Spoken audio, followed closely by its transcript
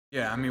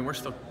Yeah, I mean, we're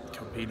still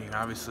competing.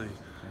 Obviously,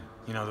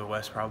 the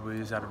West probably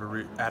is out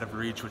of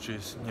reach, which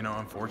is,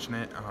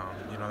 unfortunate.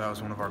 That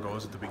was one of our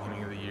goals at the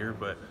beginning of the year.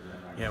 But,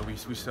 yeah, we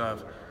still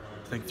have,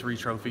 I think, 3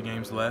 trophy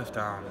games left,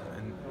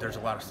 and there's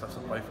a lot of stuff to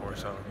play for.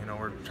 So,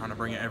 we're trying to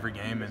bring it every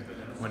game and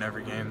win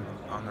every game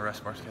on the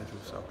rest of our schedule.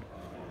 So,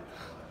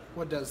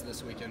 What does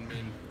this weekend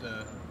mean,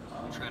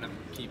 trying to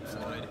keep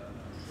Floyd?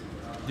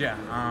 yeah,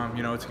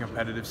 it's a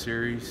competitive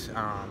series.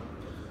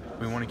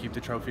 We want to keep the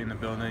trophy in the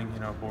building,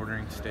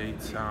 bordering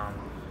states.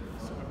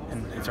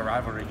 And it's a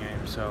rivalry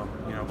game, so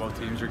both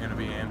teams are going to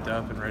be amped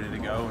up and ready to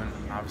go, and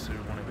obviously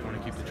we want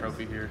to keep the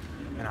trophy here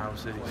in Iowa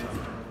City. So.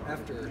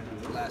 After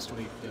last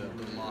week, the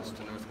loss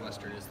to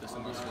Northwestern, is this a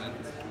must-win?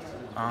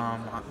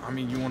 I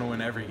mean, you want to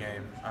win every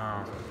game.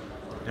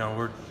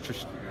 We're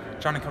just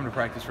trying to come to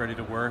practice ready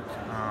to work.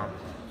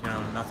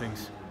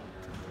 Nothing's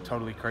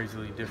totally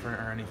crazily different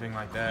or anything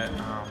like that.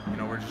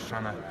 We're just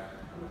trying to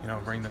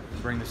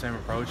bring the same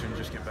approach and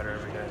just get better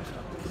every day.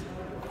 So.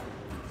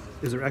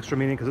 Is there extra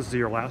meaning because this is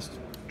your last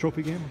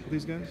trophy game with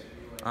these guys?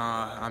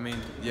 I mean,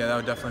 yeah, that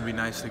would definitely be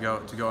nice to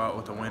go out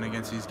with a win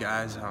against these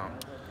guys.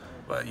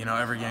 But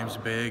every game's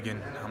big,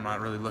 and I'm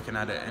not really looking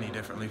at it any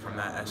differently from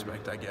that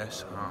aspect, I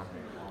guess.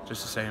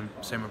 Just the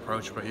same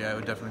approach. But yeah, it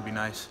would definitely be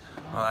nice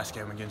my last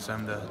game against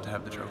them to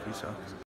have the trophy. So.